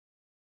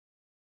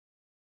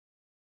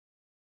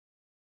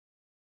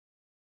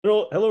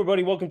Hello,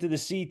 everybody. Welcome to the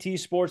CT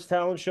Sports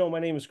Talent Show. My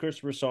name is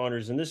Christopher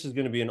Saunders, and this is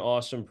going to be an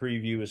awesome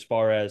preview as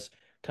far as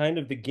kind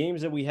of the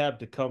games that we have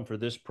to come for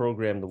this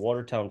program, the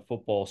Watertown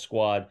football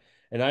squad.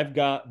 And I've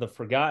got the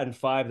Forgotten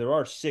Five. There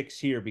are six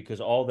here because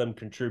all of them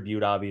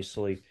contribute,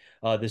 obviously.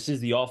 This is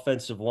the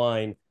offensive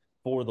line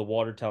for the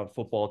Watertown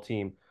football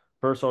team.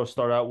 First, I'll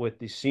start out with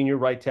the senior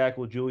right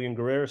tackle, Julian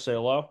Guerrero. Say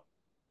hello.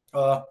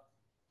 Uh,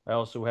 I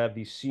also have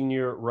the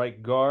senior right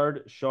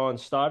guard, Sean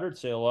Stoddard.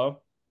 Say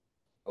hello.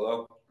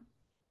 Hello.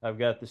 I've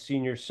got the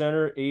senior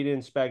center,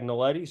 Aiden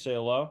Spagnoletti. Say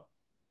hello.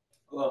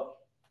 Hello.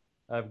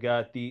 I've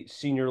got the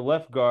senior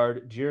left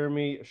guard,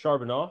 Jeremy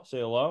Charbonneau. Say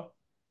hello.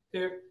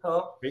 Here.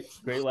 Hello.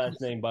 Great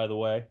last name, by the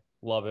way.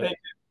 Love it.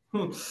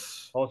 Thank you.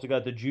 Also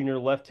got the junior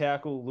left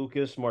tackle,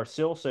 Lucas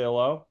Marcil. Say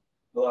hello.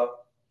 Hello.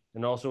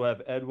 And also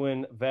have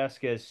Edwin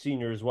Vasquez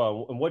Sr. as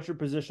well. And what's your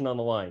position on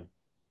the line?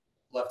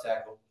 Left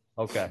tackle.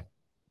 Okay.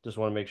 Just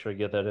want to make sure I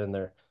get that in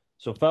there.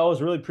 So, fellas,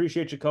 really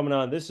appreciate you coming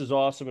on. This is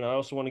awesome. And I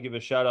also want to give a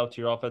shout out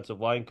to your offensive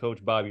line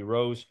coach, Bobby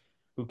Rose,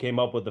 who came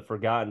up with the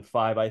Forgotten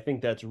Five. I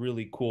think that's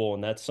really cool.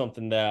 And that's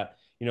something that,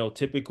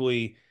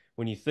 typically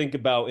when you think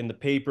about in the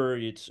paper,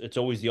 it's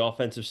always the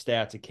offensive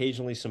stats,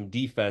 occasionally some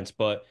defense,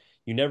 but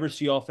you never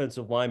see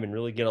offensive linemen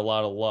really get a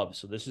lot of love.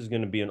 So this is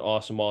going to be an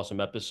awesome, awesome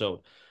episode.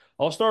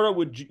 I'll start out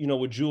with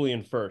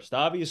Julian first.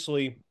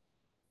 Obviously,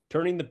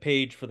 turning the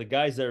page for the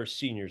guys that are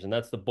seniors, and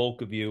that's the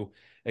bulk of you,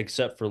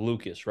 except for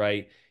Lucas,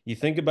 right? You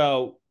think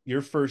about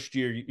your first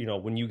year,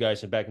 when you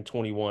guys back in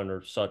 21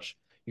 or such,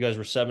 you guys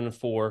were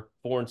 7-4,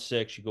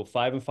 4-6. You go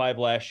 5-5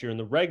 last year in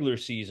the regular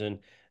season,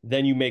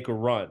 then you make a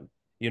run,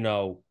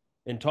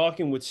 and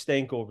talking with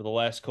Stank over the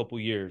last couple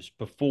years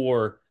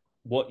before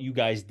what you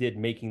guys did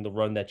making the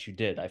run that you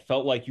did. I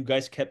felt like you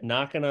guys kept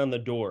knocking on the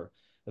door.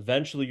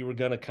 Eventually, you were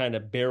going to kind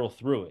of barrel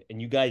through it,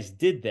 and you guys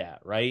did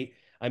that, right?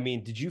 I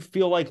mean, did you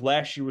feel like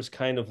last year was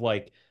kind of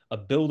like a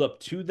build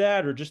up to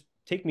that, or just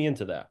take me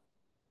into that?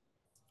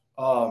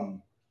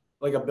 Um,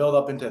 like a build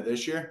up into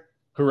this year.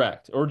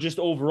 Correct. Or just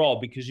overall,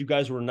 because you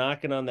guys were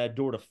knocking on that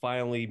door to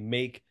finally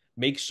make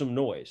some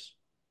noise.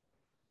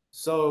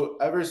 So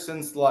ever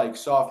since like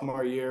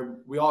sophomore year,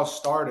 we all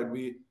started.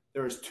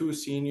 There was two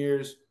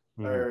seniors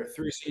Hmm. or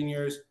three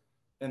seniors,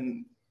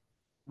 and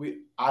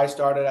I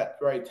started at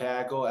right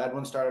tackle.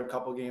 Edwin started a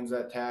couple games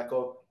at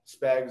tackle.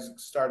 Spags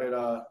started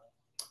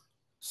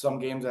some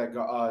games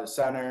at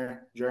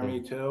center.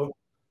 Jeremy too.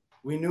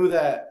 We knew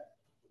that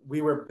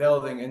we were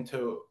building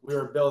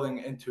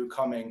into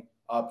coming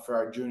up for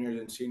our juniors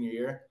and senior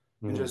year,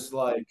 and Hmm. just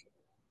like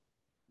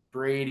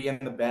Brady in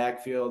the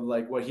backfield,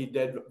 like what he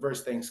did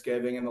versus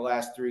Thanksgiving in the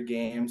last three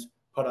games,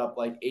 put up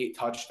like 8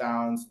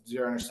 touchdowns,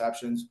 0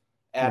 interceptions.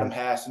 Hmm. Adam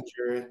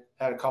Hassinger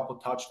had a couple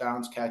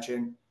touchdowns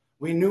catching.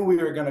 We knew we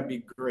were going to be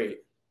great,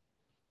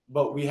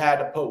 but we had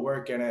to put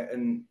work in it,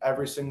 and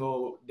every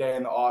single day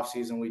in the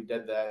offseason we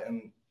did that,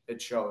 and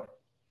it showed.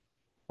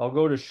 I'll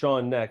go to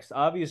Sean next.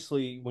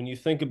 Obviously, when you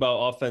think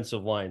about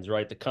offensive lines,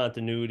 right, the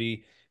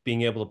continuity,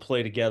 being able to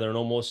play together, and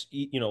almost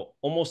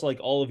like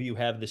all of you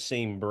have the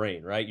same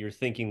brain, right? You're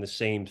thinking the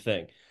same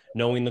thing,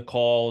 knowing the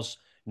calls,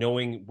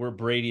 knowing where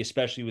Brady,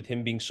 especially with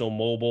him being so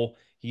mobile,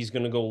 he's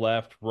going to go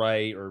left,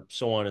 right, or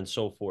so on and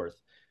so forth.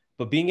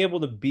 But being able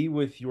to be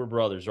with your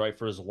brothers, right,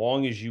 for as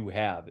long as you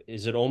have,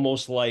 is it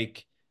almost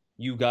like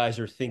you guys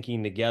are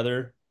thinking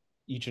together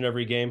each and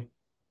every game?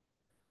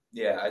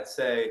 Yeah, I'd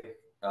say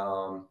a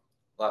lot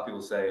of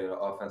people say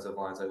offensive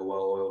line's like a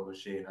well-oiled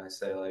machine. I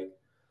say like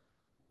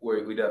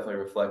we definitely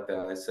reflect that.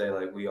 I say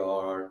like we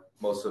are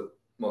most of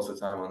the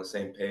time on the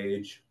same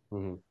page,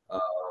 Mhm.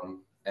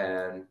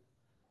 and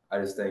I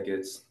just think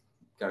it's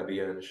kind of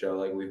beginning to show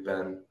like we've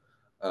been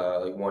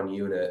like one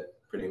unit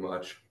pretty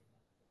much.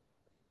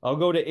 I'll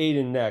go to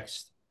Aiden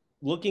next.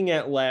 Looking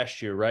at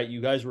last year, right?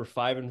 You guys were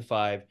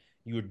 5-5.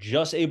 You were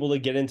just able to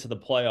get into the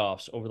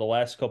playoffs over the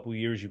last couple of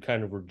years. You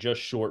kind of were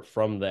just short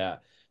from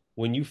that.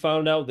 When you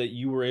found out that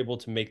you were able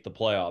to make the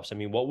playoffs, I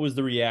mean, what was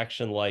the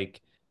reaction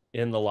like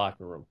in the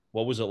locker room?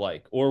 What was it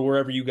like, or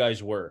wherever you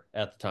guys were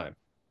at the time?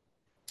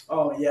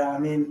 Oh yeah, I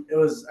mean it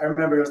was. I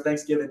remember it was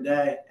Thanksgiving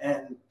Day,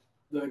 and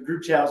the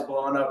group chat was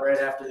blowing up right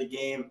after the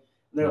game.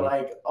 And they're Mhm.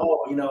 like,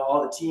 "Oh,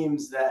 all the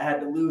teams that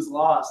had to lose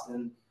lost,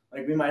 and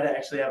like we might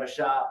actually have a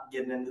shot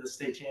getting into the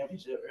state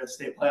championship or the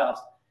state playoffs."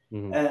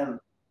 Mhm. And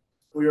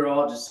we were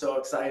all just so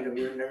excited.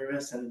 We were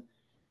nervous, and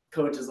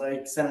coach is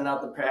like sending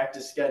out the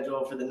practice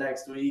schedule for the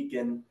next week,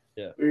 and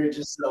Yeah. we were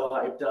just so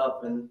hyped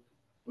up. And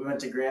we went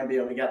to Granby,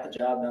 and we got the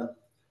job done.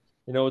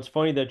 It's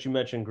funny that you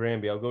mentioned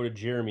Granby. I'll go to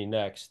Jeremy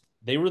next.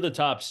 They were the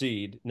top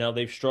seed. Now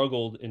they've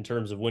struggled in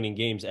terms of winning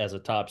games as a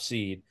top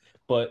seed,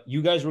 but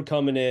you guys were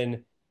coming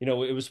in.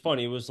 It was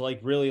funny. It was like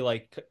really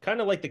like kind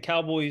of like the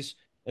Cowboys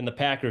and the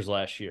Packers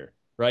last year,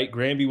 right?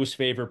 Granby was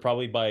favored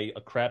probably by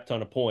a crap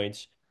ton of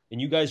points, and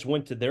you guys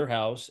went to their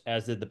house,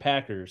 as did the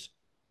Packers,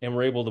 and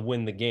were able to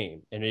win the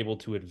game and able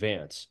to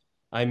advance.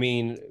 I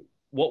mean,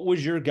 what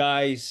was your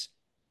guys'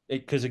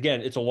 because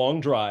again, it's a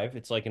long drive.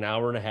 It's like an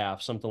hour and a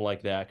half, something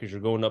like that, because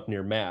you're going up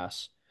near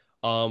Mass.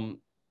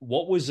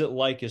 What was it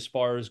like as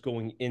far as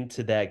going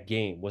into that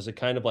game? Was it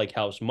kind of like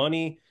house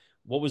money?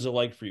 What was it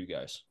like for you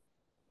guys?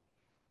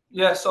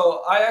 Yeah,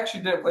 so I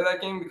actually didn't play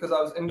that game because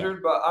I was Okay.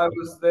 injured, but I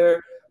was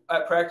there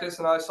at practice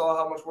and I saw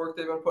how much work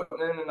they've been putting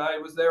in, and I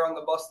was there on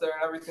the bus there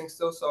and everything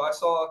still. So I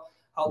saw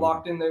how Mhm.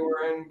 locked in they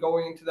were in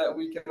going into that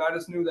week, and I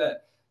just knew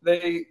that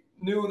they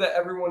knew that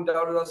everyone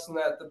doubted us and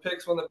that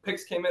when the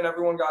picks came in,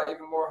 everyone got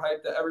even more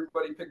hyped that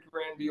everybody picked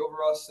Granby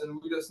over us,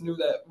 and we just knew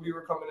that we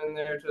were coming in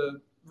there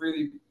to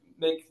really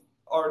make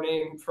our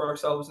name for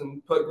ourselves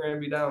and put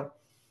Granby down.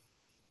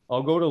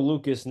 I'll go to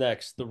Lucas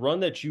next. The run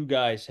that you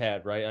guys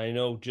had, right? I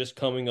know just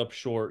coming up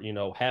short,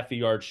 half a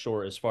yard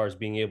short as far as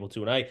being able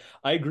to. And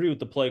I agree with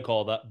the play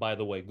call that, by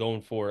the way,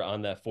 going for it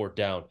on that fourth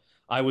down.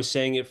 I was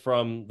saying it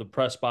from the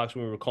press box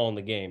when we were calling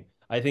the game.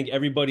 I think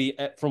everybody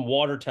from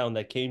Watertown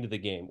that came to the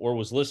game or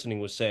was listening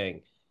was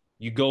saying,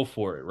 you go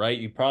for it, right?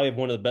 You probably have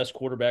one of the best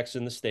quarterbacks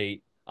in the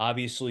state.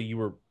 Obviously, you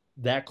were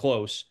that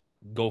close.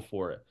 Go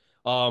for it.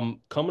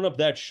 Coming up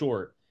that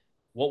short,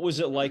 what was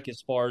it like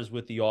as far as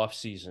with the off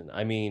season?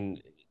 I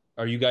mean,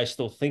 are you guys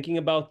still thinking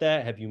about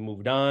that? Have you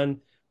moved on?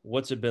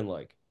 What's it been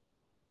like?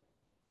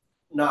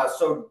 Nah,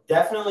 so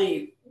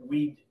definitely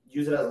we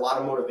use it as a lot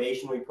of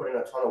motivation. We put in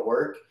a ton of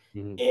work,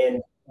 Mhm.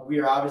 and we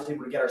are obviously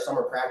able to get our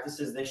summer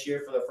practices this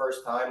year for the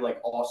first time, like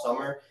all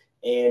summer.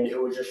 And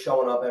it was just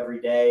showing up every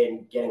day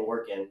and getting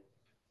work in.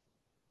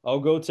 I'll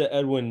go to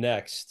Edwin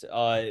next.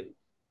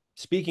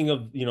 Speaking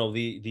of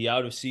the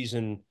out of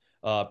season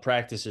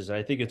practices, and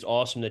I think it's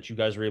awesome that you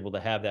guys are able to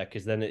have that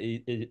because then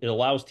it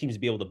allows teams to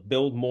be able to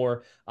build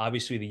more.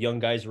 Obviously, the young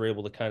guys are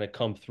able to kind of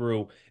come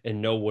through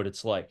and know what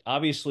it's like.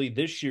 Obviously,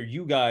 this year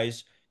you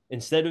guys,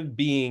 instead of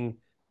being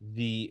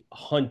the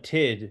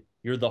hunted,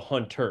 you're the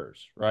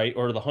hunters, right?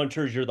 Or the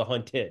hunters, you're the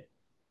hunted.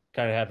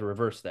 Kind of have to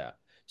reverse that.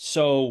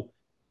 So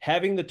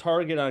having the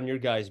target on your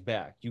guys'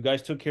 back, you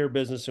guys took care of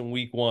business in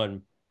week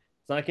one.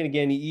 It's not going to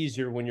get any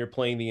easier when you're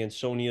playing the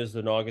Ansonias,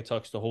 the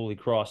Naugatucks, the Holy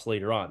Cross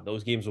later on.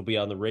 Those games will be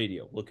on the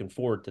radio. Looking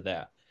forward to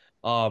that.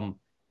 Um,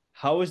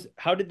 how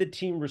did the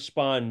team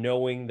respond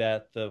knowing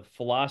that the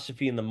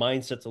philosophy and the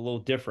mindset's a little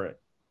different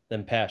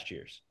than past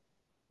years?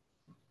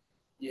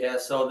 Yeah,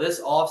 so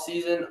this off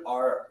season,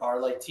 our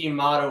like team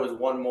motto is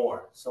one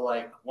more. So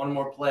like one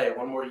more play,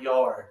 one more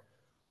yard,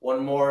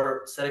 one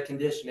more set of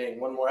conditioning,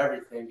 one more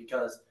everything,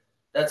 because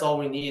that's all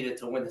we needed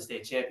to win the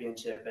state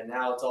championship. And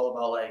now it's all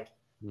about like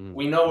Mm.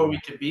 we know where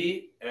we could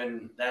be,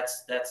 and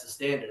that's the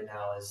standard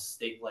now is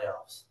state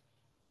playoffs.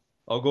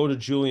 I'll go to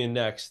Julian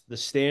next. The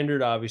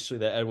standard, obviously,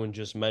 that Edwin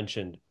just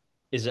mentioned,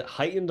 is it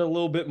heightened a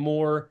little bit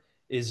more?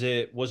 Was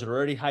it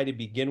already high to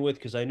begin with?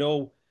 Because I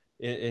know,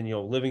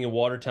 living in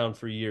Watertown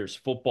for years,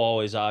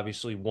 football is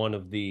obviously one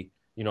of the,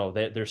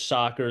 there's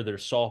soccer,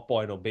 there's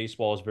softball. I know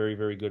baseball is very,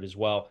 very good as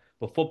well,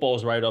 but football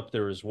is right up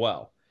there as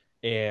well.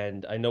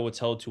 And I know it's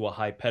held to a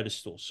high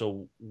pedestal.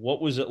 So,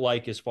 what was it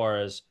like as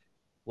far as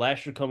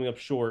last year coming up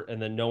short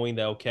and then knowing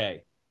that,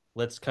 okay,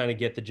 let's kind of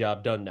get the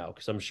job done now?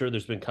 Because I'm sure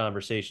there's been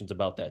conversations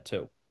about that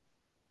too.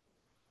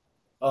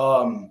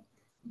 Um,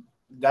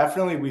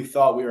 Definitely we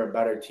thought we were a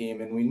better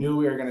team and we knew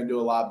we were going to do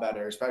a lot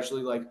better,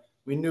 especially like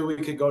we knew we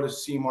could go to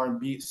Seymour and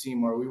beat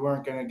Seymour. We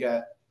weren't going to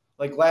get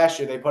like last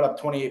year, they put up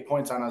 28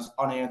 points on us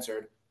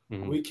unanswered.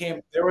 Mm-hmm.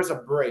 There was a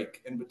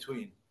break in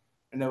between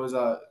and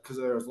because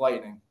there was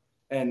lightning.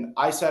 And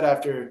I said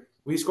after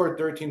we scored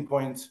 13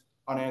 points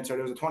unanswered,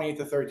 it was a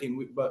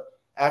 28-13. But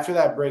after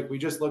that break, we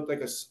just looked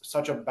like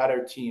such a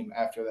better team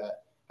after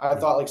that. I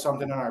thought like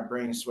something in our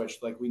brain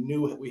switched. Like we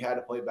knew we had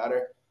to play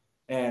better.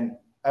 And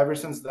ever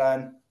since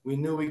then, we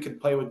knew we could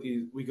play with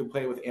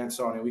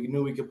Ansonia. We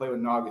knew we could play with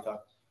Naugatuck,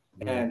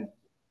 Mm-hmm.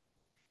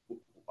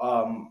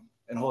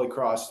 and Holy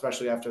Cross,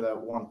 especially after that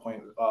 1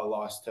 point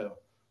loss too.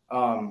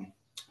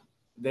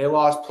 They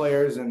lost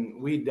players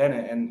and we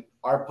didn't, and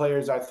our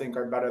players I think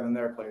are better than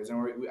their players,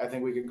 and I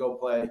think we could go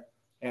play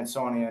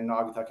Ansonia and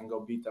Naugatuck and go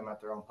beat them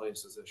at their own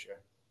places this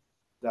year.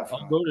 I'll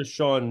Definitely. go to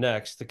Sean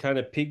next to kind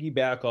of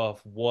piggyback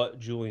off what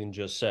Julian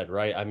just said,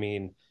 right? I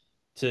mean,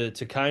 to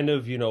kind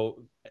of,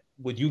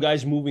 with you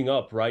guys moving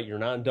up, right? You're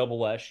not in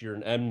double S, you're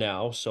in M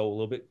now, so a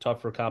little bit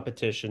tougher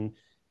competition.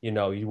 You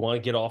want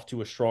to get off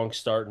to a strong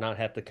start, not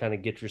have to kind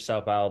of get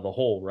yourself out of the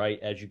hole, right?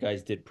 As you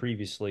guys did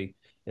previously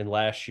in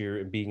last year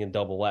and being in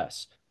double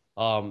S.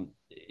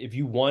 If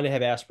you want to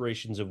have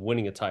aspirations of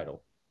winning a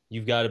title,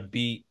 you've got to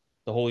beat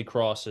the Holy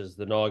Crosses,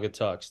 the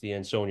Naugatucks, the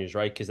Ansonias,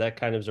 right? Because that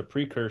kind of is a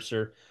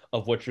precursor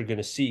of what you're going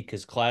to see.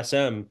 Because Class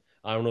M,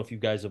 I don't know if you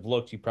guys have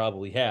looked, you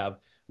probably have.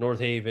 North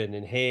Haven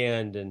and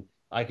Hand, and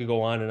I could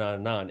go on and on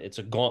and on. It's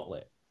a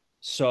gauntlet.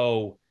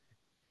 So,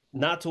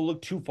 not to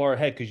look too far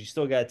ahead because you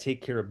still got to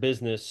take care of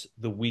business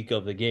the week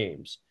of the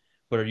games.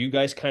 But are you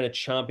guys kind of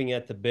chomping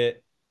at the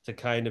bit to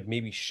kind of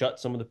maybe shut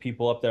some of the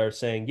people up that are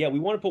saying, yeah, we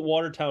want to put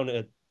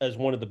Watertown as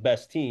one of the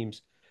best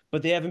teams,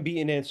 but they haven't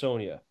beaten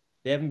Ansonia.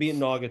 They haven't beaten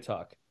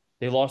Naugatuck.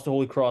 They lost the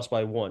Holy Cross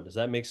by one. Does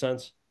that make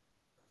sense?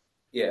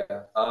 Yeah,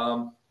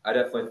 I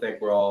definitely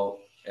think we're all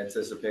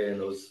anticipating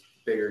those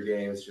bigger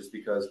games just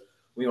because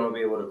we want to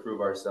be able to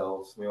prove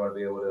ourselves. We want to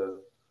be able to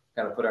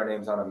kind of put our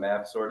names on a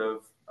map, sort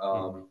of.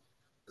 Mm-hmm.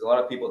 because a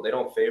lot of people, they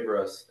don't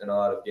favor us in a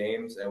lot of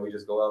games, and we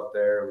just go out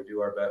there, we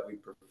do our best, we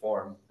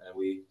perform, and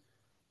we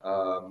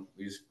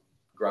just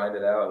grind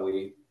it out,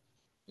 and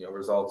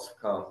results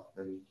come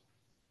and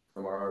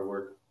from our hard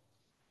work.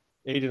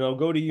 Aiden, I'll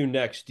go to you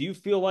next. Do you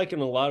feel like in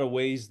a lot of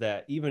ways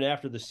that even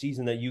after the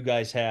season that you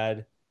guys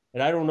had,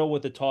 and I don't know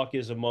what the talk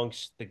is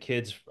amongst the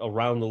kids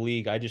around the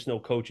league, I just know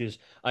coaches,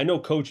 I know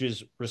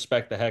coaches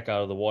respect the heck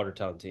out of the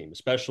Watertown team,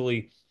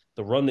 especially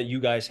the run that you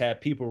guys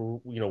had.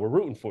 People, were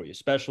rooting for you,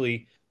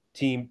 especially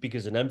team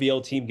because an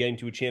MVL team getting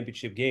to a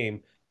championship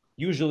game,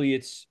 usually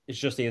it's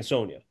just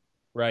Ansonia,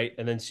 right?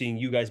 And then seeing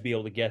you guys be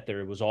able to get there,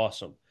 it was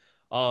awesome.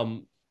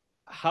 Um,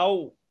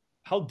 how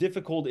how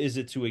difficult is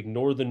it to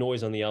ignore the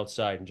noise on the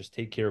outside and just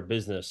take care of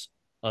business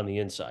on the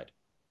inside?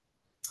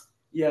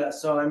 Yeah,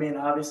 so I mean,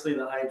 obviously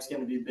the hype's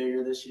going to be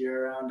bigger this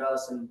year around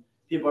us, and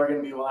people are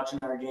going to be watching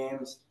our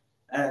games.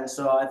 And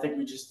so I think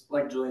we just,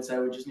 like Julian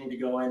said, we just need to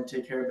go in,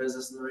 take care of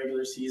business in the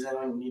regular season,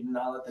 and we need to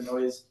not let the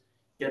noise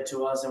get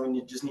to us,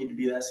 and just need to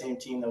be that same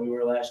team that we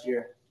were last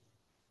year.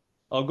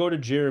 I'll go to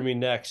Jeremy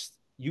next.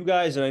 You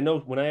guys, and I know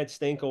when I had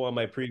Stanko on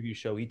my preview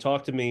show, he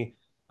talked to me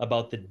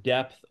about the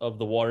depth of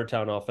the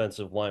Watertown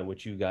offensive line,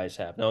 which you guys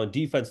have. Now, in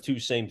defense, too,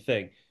 same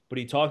thing. But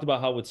he talked about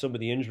how with some of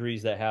the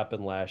injuries that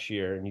happened last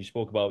year, and you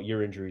spoke about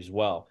your injuries as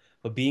well,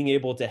 but being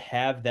able to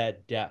have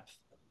that depth.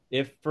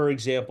 If, for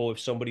example, if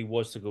somebody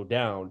was to go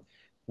down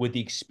with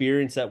the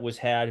experience that was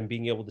had and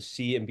being able to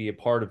see it and be a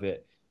part of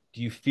it,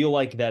 do you feel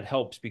like that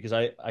helps? Because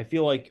I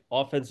feel like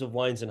offensive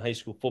lines in high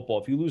school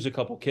football, if you lose a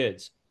couple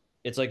kids,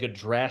 it's like a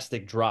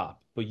drastic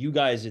drop. But you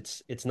guys,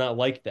 it's not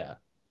like that.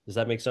 Does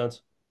that make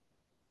sense?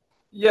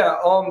 Yeah,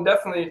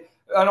 definitely.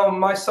 I know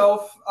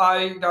myself.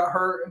 I got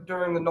hurt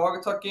during the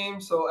Naugatuck game,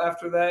 so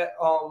after that,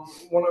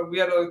 we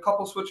had a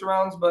couple switch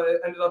arounds, but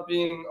it ended up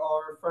being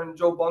our friend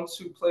Joe Bunce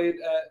who played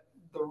at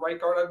the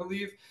right guard, I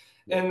believe.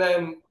 And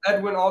then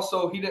Edwin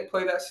also, he didn't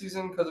play that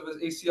season because of his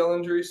ACL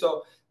injury.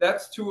 So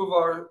that's two of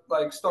our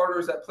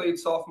starters that played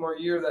sophomore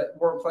year that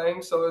weren't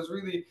playing. So it was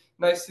really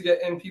nice to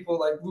get in people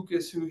like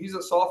Lucas, who he's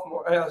a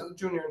sophomore, a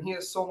junior, and he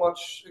has so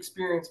much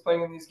experience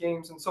playing in these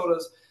games, and so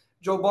does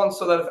Joe Bunce,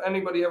 so that if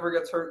anybody ever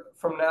gets hurt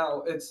from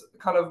now, it's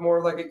kind of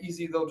more like an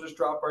easy, they'll just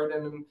drop right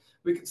in and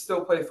we could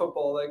still play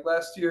football. Like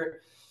last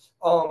year,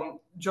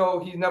 Joe,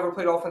 he never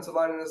played offensive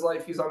line in his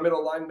life. He's our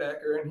middle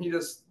linebacker, and he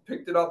just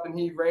picked it up and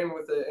he ran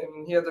with it.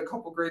 And he had a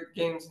couple great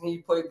games, and he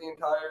played the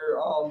entire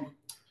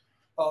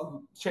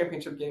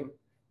championship game.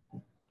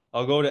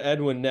 I'll go to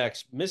Edwin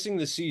next. Missing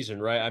the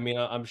season, right? I mean,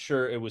 I'm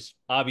sure it was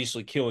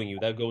obviously killing you.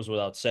 That goes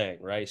without saying,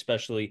 right?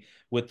 Especially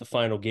with the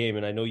final game,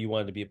 and I know you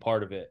wanted to be a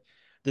part of it.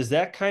 Does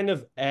that kind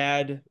of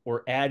add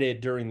or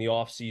added during the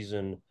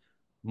offseason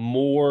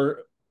more,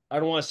 I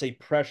don't want to say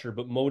pressure,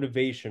 but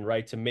motivation,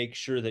 right? To make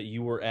sure that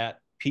you were at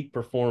peak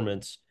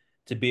performance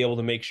to be able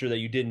to make sure that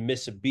you didn't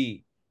miss a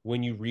beat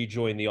when you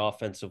rejoin the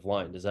offensive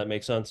line. Does that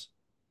make sense?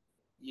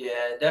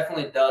 Yeah, it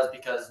definitely does,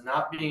 because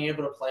not being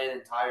able to play an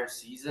entire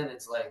season,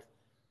 it's like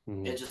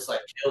it just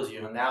kills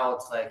you. And now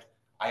it's like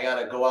I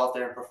gotta go out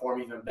there and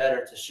perform even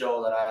better to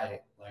show that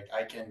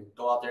I can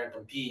go out there and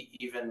compete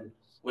even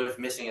with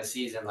missing a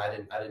season. I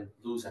didn't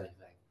lose anything.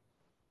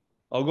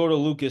 I'll go to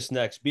Lucas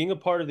next. Being a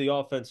part of the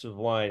offensive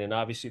line, and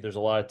obviously there's a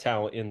lot of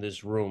talent in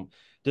this room,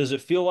 does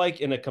it feel like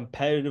in a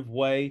competitive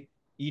way,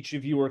 each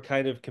of you are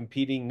kind of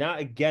competing not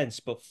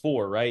against, but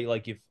for, right?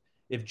 Like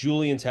if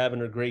Julian's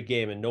having a great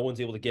game and no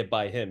one's able to get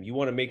by him, you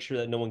want to make sure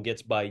that no one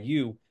gets by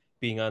you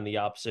being on the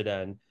opposite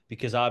end.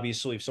 Because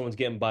obviously if someone's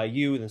getting by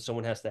you, then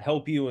someone has to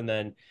help you, and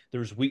then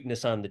there's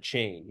weakness on the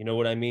chain. You know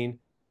what I mean?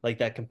 Like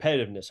that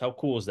competitiveness. How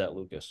cool is that,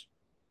 Lucas?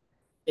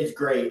 It's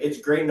great.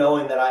 It's great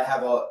knowing that I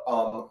have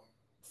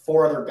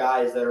four other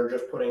guys that are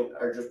just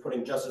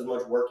putting just as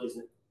much work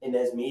in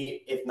as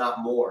me, if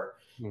not more.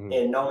 Mm-hmm.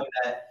 And knowing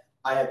that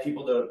I have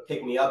people to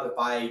pick me up if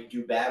I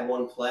do bad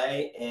one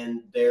play,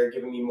 and they're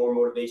giving me more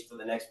motivation for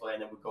the next play,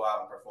 and then we go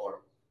out and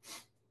perform.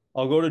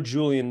 I'll go to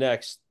Julian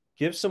next.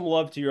 Give some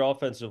love to your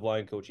offensive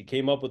line coach. He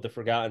came up with the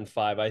forgotten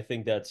five. I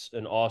think that's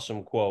an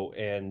awesome quote.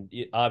 And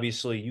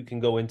obviously, you can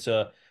go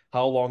into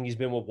how long he's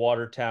been with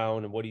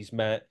Watertown and what he's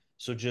meant.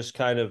 So just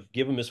kind of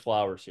give him his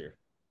flowers here.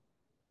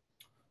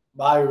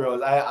 Bobby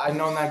Rose. I've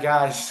known that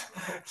guy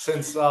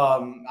since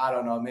I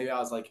don't know, maybe I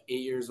was like 8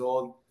 years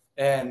old.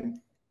 And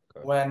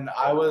when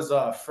I was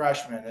a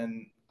freshman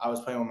and I was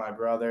playing with my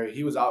brother,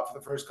 he was out for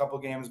the first couple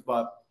games,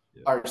 but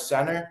our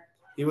center,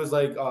 he was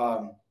like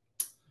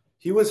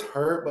he was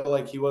hurt, but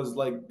like he was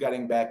like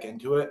getting back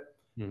into it.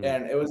 Mm-hmm.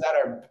 And it was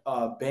at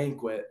our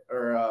banquet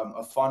or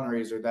a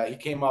fundraiser that he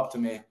came up to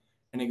me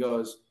and he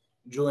goes,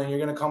 "Julian, you're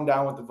gonna come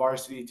down with the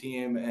varsity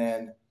team,"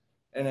 and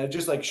it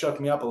just like shook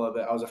me up a little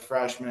bit. I was a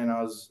freshman.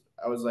 I was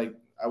like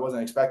I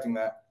wasn't expecting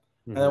that.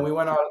 Mm-hmm. And then we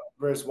went out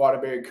versus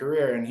Waterbury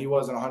Career, and he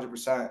wasn't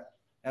 100%.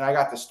 And I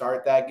got to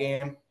start that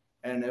game,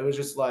 and it was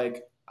just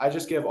like I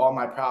just give all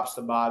my props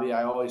to Bobby.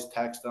 I always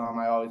text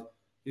him.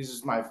 He's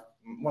just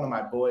one of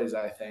my boys.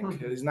 I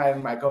think he's not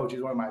even my coach.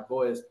 He's one of my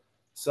boys.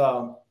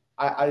 So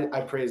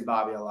I praise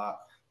Bobby a lot.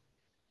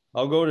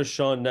 I'll go to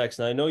Sean next.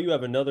 Now I know you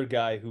have another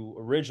guy who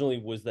originally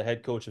was the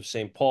head coach of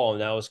St. Paul and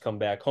now has come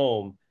back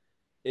home.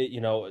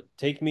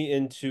 Take me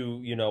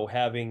into,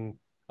 having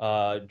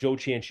Joe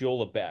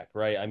Cianciola back,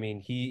 right? I mean,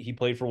 he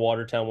played for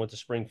Watertown, went to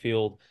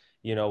Springfield.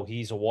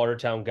 He's a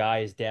Watertown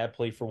guy. His dad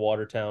played for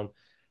Watertown.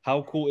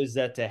 How cool is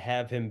that to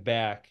have him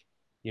back,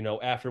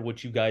 after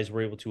what you guys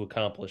were able to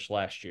accomplish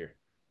last year?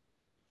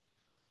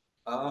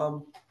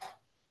 Um,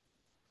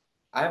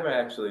 I haven't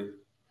actually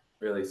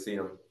really seen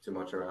him too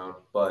much around,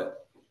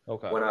 but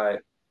Okay. when I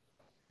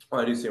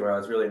when I do see him around,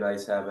 it's really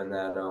nice having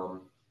that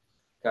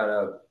kind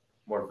of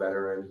more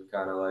veteran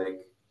kind of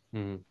like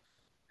Mhm.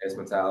 his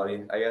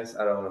mentality. I guess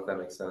I don't know if that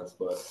makes sense,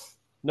 but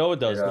No, it it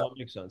does. No, it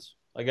makes sense.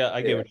 I get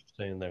yeah, what you're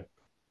saying there.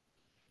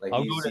 like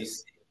I'll go to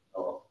he's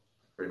oh,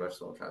 pretty much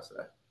what I'm trying to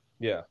say.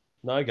 Yeah.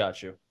 No, I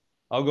got you.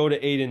 I'll go to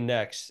Aiden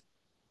next.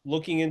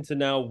 Looking into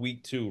now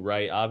week two,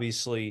 right?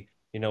 Obviously,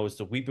 it's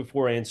the week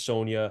before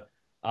Ansonia.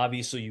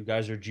 Obviously, you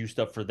guys are juiced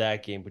up for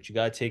that game, but you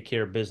got to take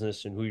care of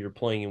business and who you're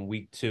playing in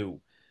week two.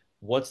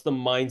 What's the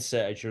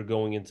mindset as you're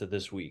going into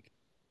this week?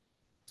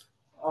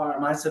 Our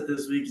mindset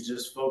this week is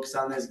just focus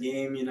on this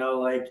game,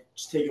 like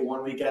just take it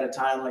 1 week at a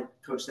time. Like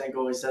Coach Stank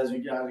always says, we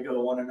got to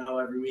go 1-0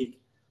 every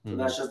week. So Mhm.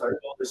 that's just our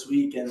goal this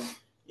week. And,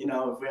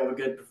 if we have a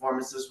good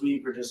performance this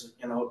week, we're just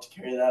going to hope to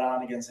carry that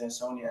on against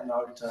Ansonia and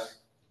Naugatuck.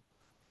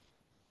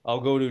 I'll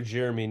go to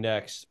Jeremy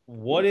next.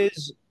 What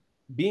is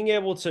being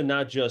able to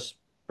not just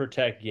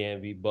protect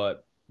Gamby,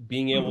 but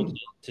being able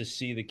to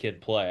see the kid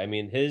play? I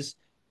mean, his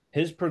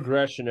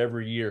progression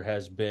every year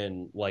has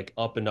been like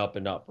up and up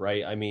and up,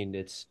 right? I mean,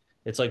 it's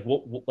like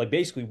like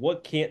basically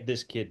what can't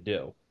this kid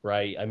do,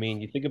 right? I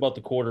mean, you think about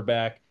the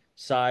quarterback,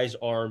 size,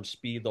 arm,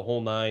 speed, the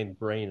whole nine,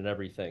 brain, and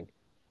everything.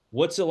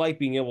 What's it like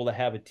being able to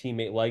have a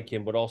teammate like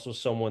him, but also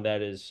someone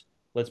that is,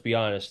 let's be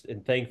honest,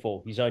 and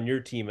thankful he's on your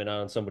team and not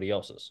on somebody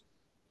else's?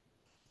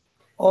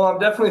 Oh, I'm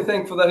definitely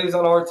thankful that he's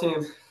on our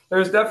team.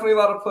 There's definitely a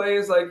lot of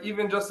plays, like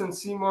even Justin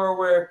Seymour,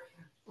 where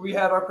we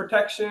had our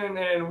protection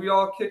and we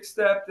all kick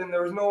stepped, and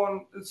there was no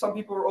one. Some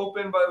people were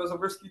open, but it was a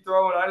risky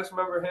throw, and I just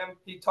remember him.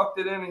 He tucked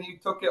it in and he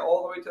took it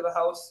all the way to the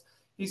house.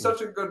 He's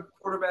such a good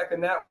quarterback in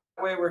that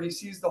way, where he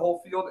sees the whole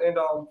field. And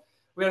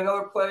we had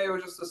another play. It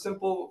was just a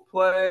simple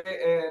play,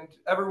 and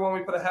everyone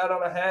we put a hat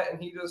on a hat,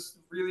 and he just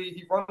really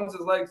he runs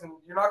his legs, and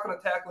you're not going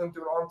to tackle him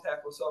through an arm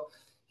tackle. So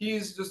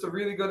he's just a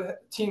really good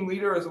team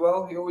leader as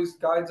well. He always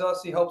guides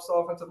us. He helps the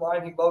offensive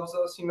line. He loves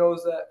us. He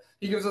knows that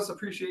he gives us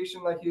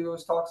appreciation, like he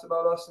always talks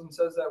about us and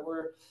says that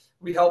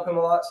we help him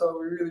a lot. So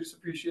we really just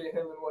appreciate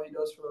him and what he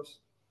does for us.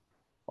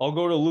 I'll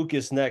go to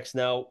Lucas next.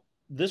 Now,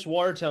 this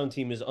Watertown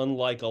team is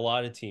unlike a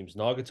lot of teams.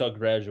 Naugatuck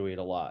graduated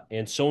a lot,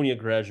 and Sonia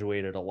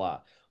graduated a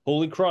lot.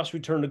 Holy Cross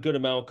returned a good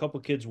amount. A couple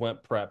kids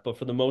went prep, but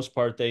for the most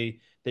part, they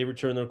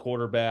returned their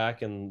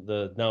quarterback and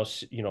the now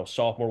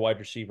sophomore wide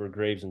receiver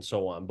Graves and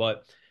so on.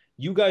 But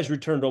you guys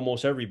returned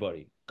almost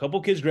everybody. A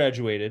couple kids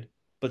graduated,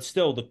 but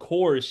still the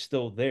core is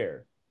still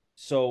there.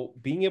 So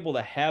being able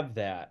to have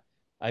that,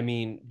 I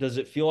mean, does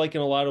it feel like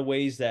in a lot of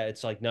ways that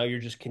it's like now you're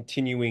just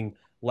continuing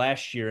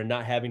last year and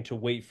not having to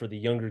wait for the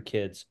younger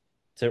kids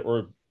to,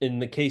 or in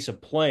the case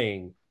of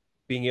playing,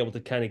 being able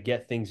to kind of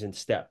get things in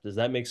step? Does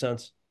that make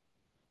sense?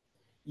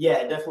 Yeah,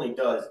 it definitely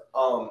does.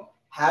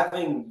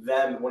 Having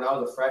them when I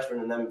was a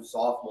freshman and them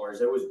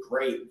sophomores, it was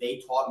great.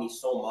 They taught me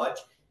so much,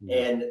 Mhm.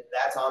 and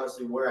that's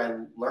honestly where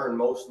I learned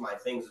most of my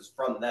things is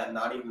from them.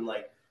 Not even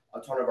like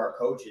a ton of our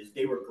coaches.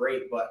 They were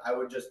great, but I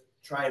would just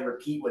try and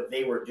repeat what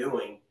they were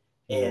doing,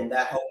 Mhm. and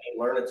that helped me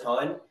learn a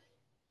ton.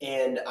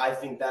 And I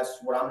think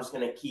that's what I'm just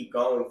going to keep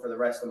going for the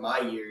rest of my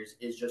years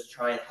is just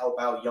try and help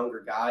out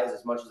younger guys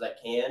as much as I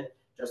can,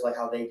 just like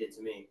how they did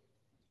to me.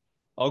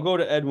 I'll go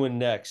to Edwin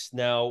next.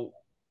 Now,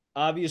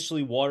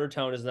 obviously,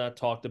 Watertown is not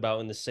talked about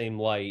in the same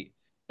light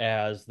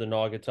as the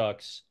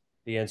Naugatucks,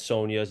 the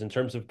Ansonias. In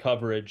terms of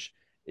coverage,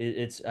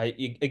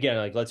 again,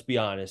 like, let's be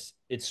honest,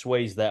 it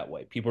sways that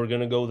way. People are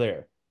going to go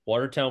there.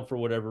 Watertown, for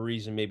whatever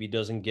reason, maybe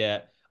doesn't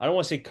get, I don't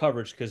want to say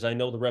coverage because I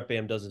know the Rep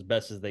Am does as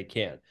best as they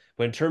can.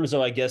 But in terms of,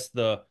 I guess,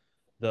 the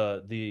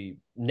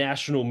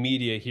national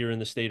media here in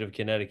the state of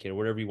Connecticut, or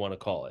whatever you want to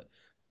call it,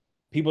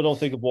 people don't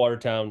think of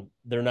Watertown,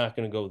 they're not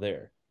going to go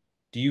there.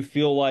 Do you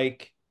feel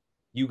like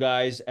you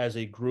guys as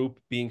a group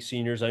being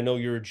seniors, I know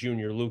you're a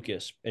junior,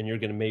 Lucas, and you're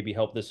going to maybe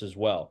help this as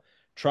well,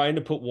 trying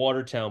to put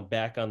Watertown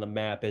back on the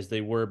map as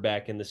they were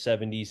back in the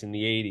 70s and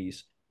the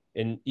 80s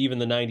and even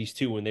the 90s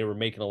too when they were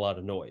making a lot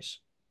of noise?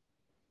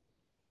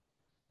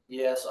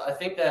 Yeah, so I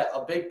think that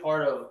a big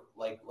part of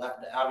like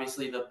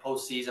obviously the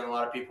postseason, a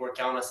lot of people were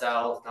counting us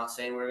out, not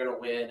saying we are going to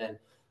win, and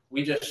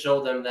we just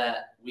showed them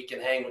that we can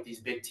hang with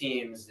these big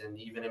teams, and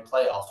even in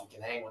playoffs, we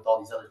can hang with all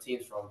these other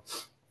teams from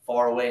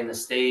far away in the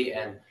state,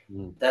 and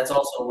Mm. that's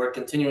also we're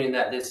continuing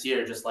that this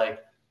year, just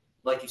like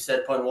you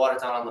said, putting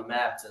Watertown on the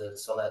map to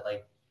so that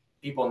like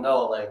people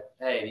know like,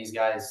 hey, these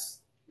guys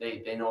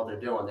they know what they're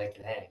doing, they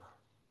can hang.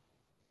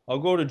 I'll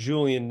go to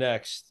Julian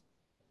next.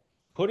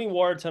 Putting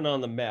Watertown on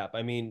the map,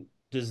 I mean,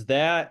 does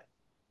that,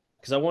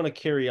 because I want to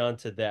carry on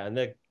to that. And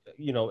that,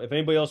 if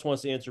anybody else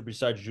wants to answer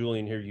besides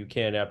Julian here, you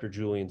can after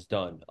Julian's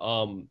done.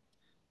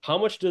 how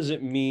much does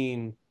it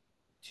mean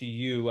to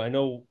you? I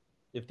know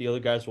if the other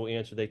guys will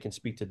answer, they can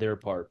speak to their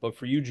part. But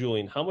for you,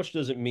 Julian, how much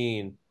does it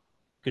mean?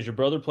 Because your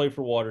brother played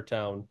for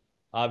Watertown.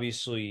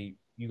 Obviously,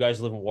 you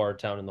guys live in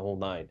Watertown and the whole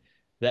nine.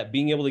 That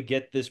being able to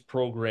get this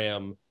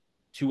program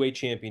to a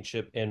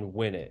championship and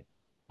win it.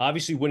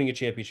 Obviously, winning a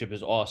championship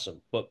is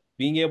awesome, but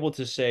being able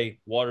to say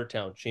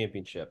Watertown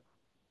championship,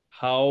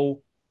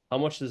 how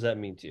much does that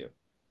mean to you?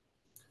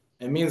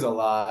 It means a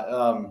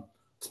lot,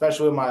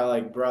 especially with my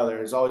like brother.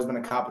 There's always been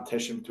a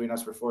competition between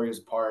us for 4 years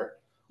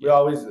apart. We Yeah.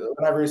 always,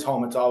 whenever he's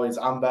home, it's always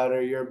I'm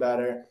better, you're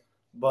better. Right.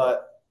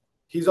 But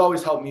he's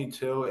always helped me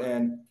too.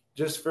 And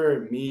just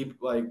for me,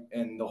 like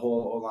in the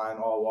whole line,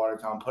 all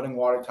Watertown, putting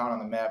Watertown on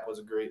the map was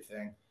a great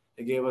thing.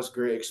 It gave us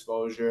great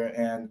exposure,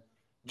 and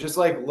just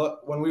like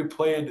look when we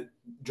played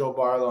Joe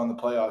Barlow in the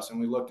playoffs, and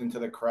we looked into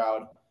the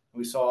crowd.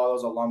 We saw all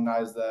those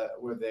alumni that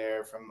were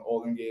there from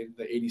Olden Gate,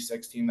 the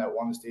 '86 team that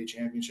won the state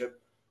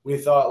championship. We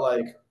thought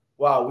like,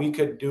 wow, we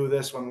could do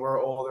this when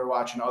we're older,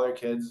 watching other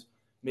kids.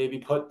 Maybe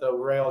put the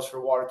rails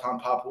for Watertown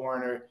Pop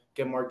Warner,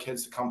 get more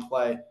kids to come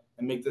play,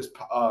 and make this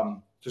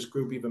just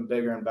group even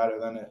bigger and better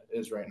than it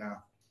is right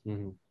now.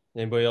 Mm-hmm.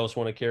 Anybody else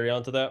want to carry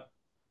on to that?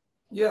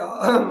 Yeah,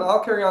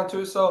 I'll carry on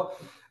too. So,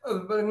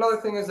 but another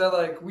thing is that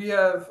like we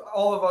have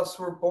all of us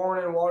were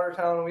born in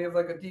Watertown, and we have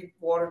like a deep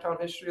Watertown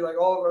history. Like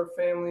all of our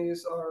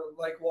families are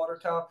like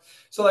Watertown.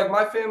 So like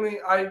my family,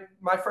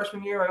 my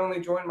freshman year, I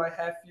only joined my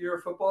half year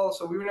of football,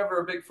 so we were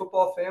never a big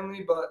football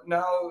family. But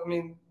now, I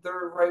mean,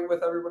 they're right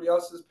with everybody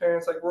else's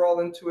parents. Like we're all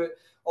into it.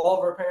 All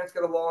of our parents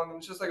get along, and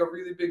it's just like a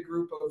really big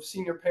group of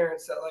senior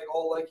parents that like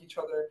all like each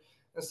other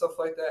and stuff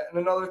like that. And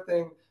another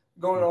thing,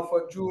 going off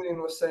what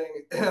Julian was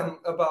saying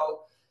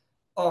about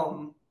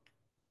um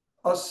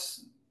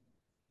us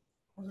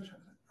what was I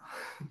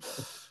trying to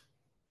say?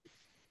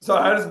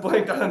 Sorry, I just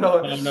blanked. I don't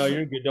know. No, no,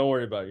 you're good. Don't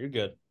worry about it. You're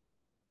good.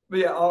 But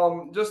yeah,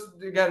 just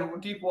again,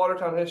 deep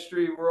Watertown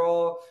history. We're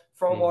all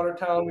from Mm.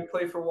 Watertown. We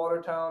play for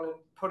Watertown and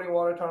putting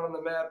Watertown on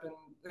the map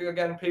and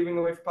again paving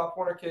the way for Pop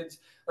Warner kids.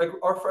 Like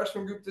our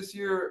freshman group this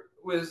year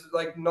was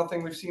like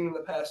nothing we've seen in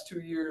the past 2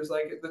 years.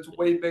 Like that's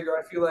way bigger.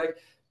 I feel like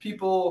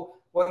people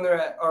when they're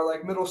at our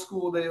like middle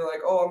school, they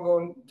like, oh, I'm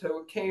going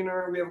to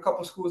Caner. We have a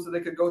couple schools that they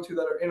could go to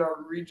that are in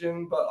our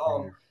region, but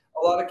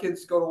a lot of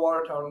kids go to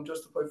Watertown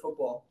just to play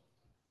football.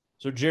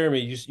 So, Jeremy,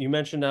 you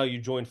mentioned how you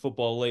joined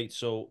football late.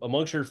 So,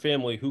 amongst your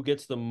family, who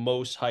gets the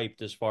most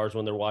hyped as far as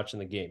when they're watching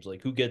the games?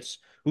 Like, who gets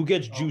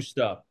juiced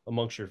up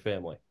amongst your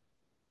family?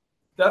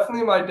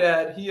 Definitely my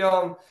dad.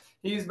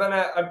 He's been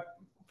at I'm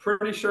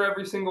pretty sure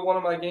every single one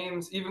of my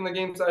games, even the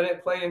games I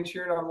didn't play in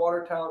cheering on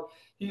Watertown.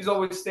 He's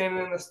always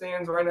standing in the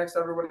stands right next to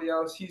everybody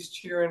else. He's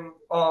cheering.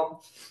 My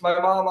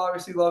mom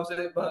obviously loves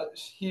it, but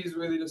he's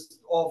really just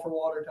all for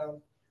Watertown.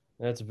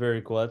 That's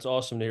very cool. That's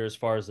awesome to hear as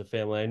far as the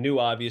family. I knew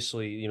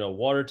obviously,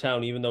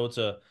 Watertown, even though it's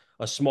a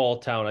small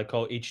town, I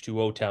call it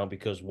H2O town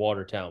because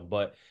Watertown.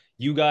 But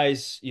you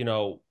guys,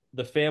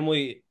 the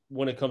family,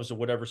 when it comes to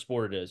whatever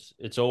sport it is,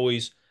 it's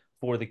always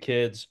for the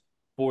kids,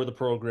 for the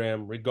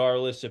program,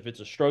 regardless if it's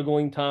a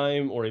struggling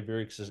time or a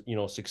very,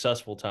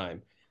 successful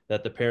time,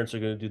 that the parents are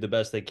going to do the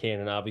best they can.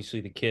 And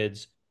obviously the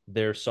kids,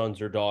 their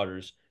sons or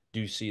daughters,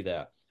 do see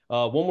that.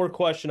 One more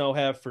question I'll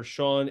have for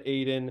Sean,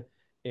 Aiden,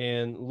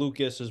 and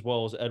Lucas as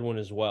well as Edwin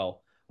as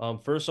well.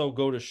 First, I'll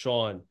go to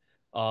Sean.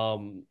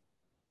 Um,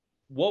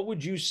 what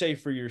would you say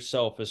for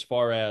yourself as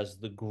far as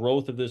the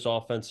growth of this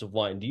offensive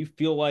line? Do you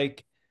feel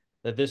like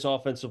that this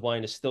offensive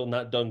line is still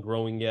not done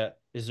growing yet?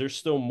 Is there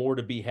still more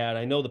to be had?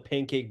 I know the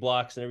pancake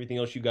blocks and everything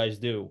else you guys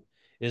do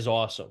is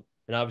awesome.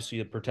 And obviously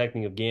the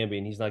protecting of Gamby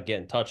and he's not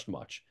getting touched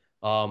much.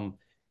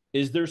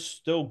 Is there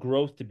still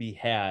growth to be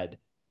had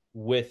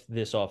with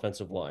this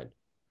offensive line?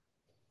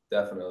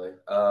 Definitely.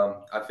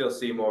 I feel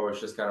Seymour was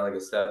just kind of like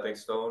a stepping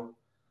stone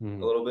a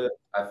Hmm. little bit.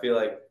 I feel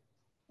like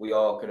we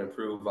all can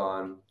improve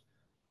on,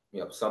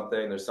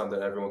 something. There's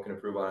something everyone can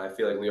improve on. I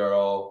feel like we are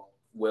all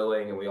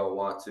willing and we all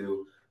want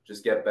to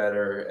just get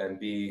better and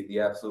be the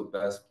absolute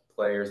best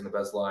players and the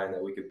best line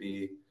that we could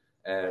be.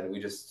 And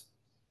it's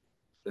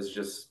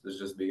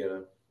just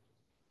beginning.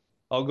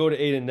 I'll go to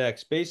Aiden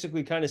next.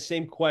 Basically, kind of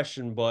same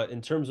question, but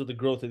in terms of the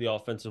growth of the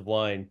offensive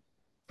line,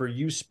 for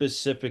you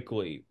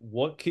specifically,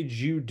 what could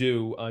you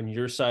do on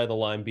your side of the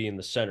line being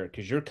the center?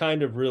 Because you're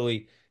kind of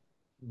really,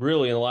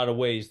 really, in a lot of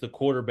ways, the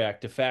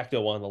quarterback de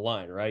facto on the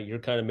line, right? You're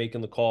kind of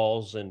making the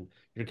calls and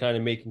you're kind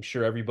of making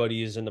sure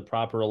everybody is in the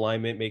proper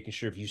alignment, making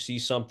sure if you see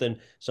something,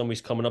 somebody's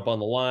coming up on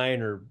the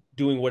line or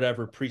doing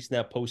whatever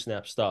pre-snap,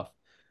 post-snap stuff.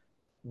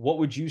 What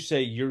would you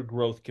say your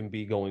growth can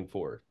be going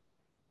forward?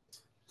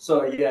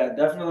 So yeah,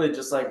 definitely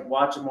just like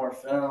watching more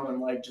film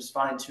and like just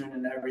fine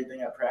tuning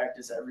everything at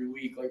practice every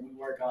week. Like we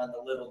work on the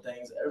little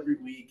things every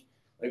week.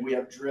 Like we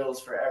have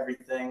drills for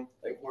everything.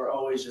 Like we're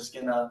always just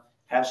gonna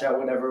hash out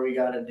whatever we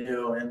gotta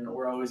do and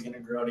we're always gonna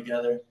grow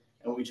together.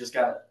 And we just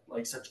got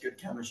like such good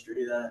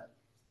chemistry that,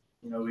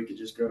 we could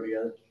just grow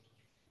together.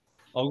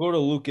 I'll go to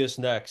Lucas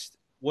next.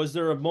 Was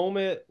there a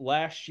moment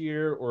last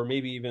year or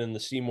maybe even in the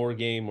Seymour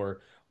game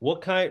or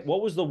what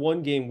was the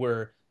one game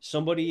where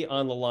somebody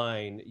on the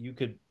line,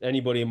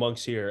 anybody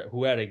amongst here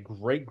who had a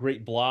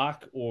great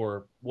block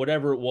or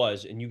whatever it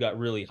was, and you got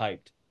really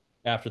hyped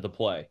after the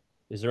play.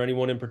 Is there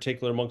anyone in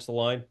particular amongst the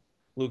line,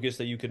 Lucas,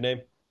 that you could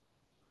name?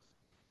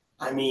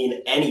 I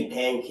mean, any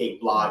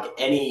pancake block,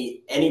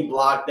 any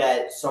block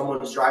that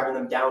someone's driving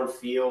them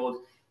downfield,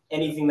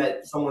 anything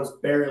that someone's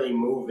barely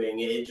moving,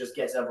 it just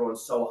gets everyone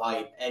so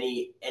hyped.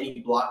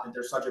 Any block that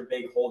there's such a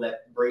big hole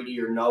that Brady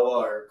or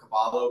Noah or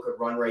Cavallo could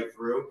run right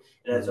through,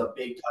 and it's a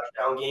big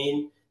touchdown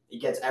gain, it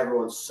gets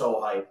everyone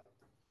so hyped.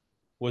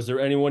 Was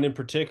there anyone in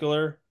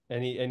particular?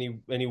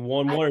 Any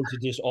one or is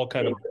it just all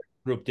kind of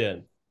grouped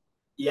in?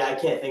 Yeah, I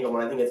can't think of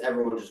one. I think it's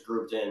everyone just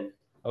grouped in.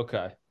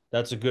 Okay.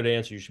 That's a good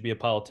answer. You should be a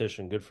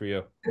politician. Good for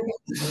you.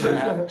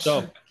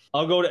 So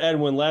I'll go to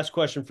Edwin. Last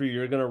question for you.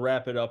 You're going to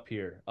wrap it up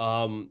here.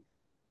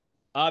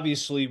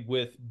 Obviously,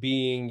 with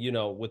being,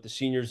 with the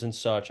seniors and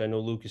such, I know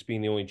Lucas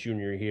being the only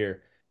junior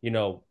here,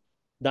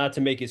 not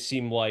to make it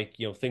seem like,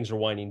 things are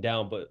winding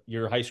down, but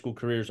your high school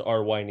careers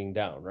are winding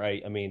down,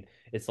 right? I mean,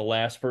 it's the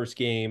last first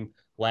game,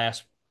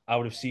 last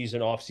out of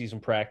season, off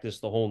season practice,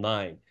 the whole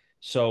nine.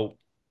 So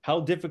how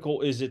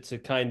difficult is it to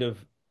kind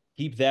of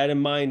keep that in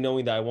mind,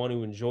 knowing that I want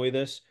to enjoy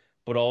this,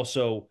 but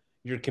also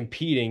you're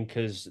competing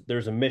because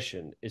there's a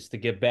mission is to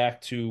get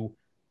back to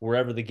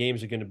wherever the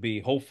games are going to be,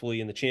 hopefully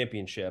in the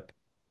championship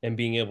and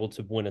being able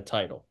to win a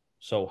title.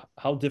 So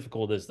how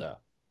difficult is that?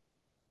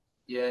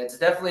 Yeah, it's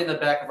definitely in the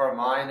back of our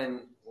mind.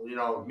 And,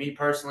 me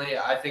personally,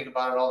 I think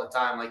about it all the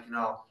time. Like,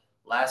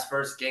 last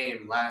first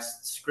game,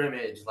 last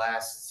scrimmage,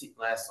 last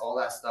all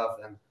that stuff.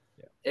 And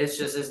it's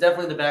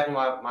definitely in the back of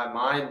my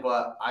mind.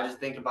 But I just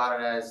think about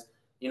it as,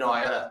 I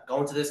got to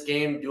go into this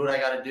game, do what I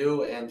got to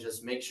do, and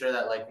just make sure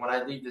that, like, when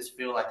I leave this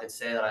field, I could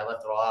say that I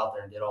left it all out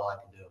there and did all I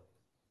could do.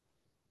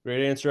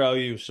 Great answer,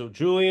 LU. So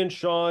Julian,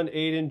 Sean,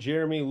 Aiden,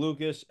 Jeremy,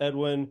 Lucas,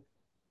 Edwin,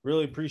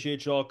 really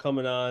appreciate you all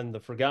coming on. The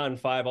Forgotten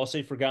Five, I'll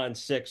say Forgotten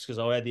Six because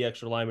I'll add the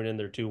extra lineman in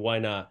there too. Why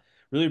not?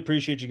 Really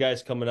appreciate you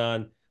guys coming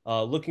on.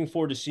 Looking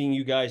forward to seeing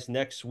you guys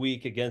next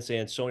week against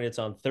Ansonia. It's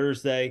on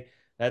Thursday.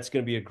 That's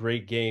going to be a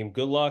great game.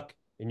 Good luck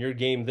in your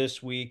game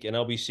this week, and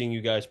I'll be seeing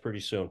you guys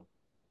pretty soon.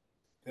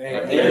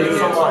 Thank you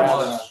so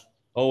much.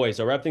 Always,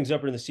 I'll wrap things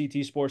up in the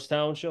CT Sports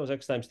Talent Show.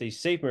 Next time, stay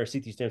safe. Remember,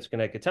 CT stands for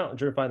Connecticut Talent.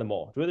 Enjoy and find them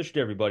all. Enjoy the show,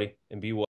 everybody, and be well.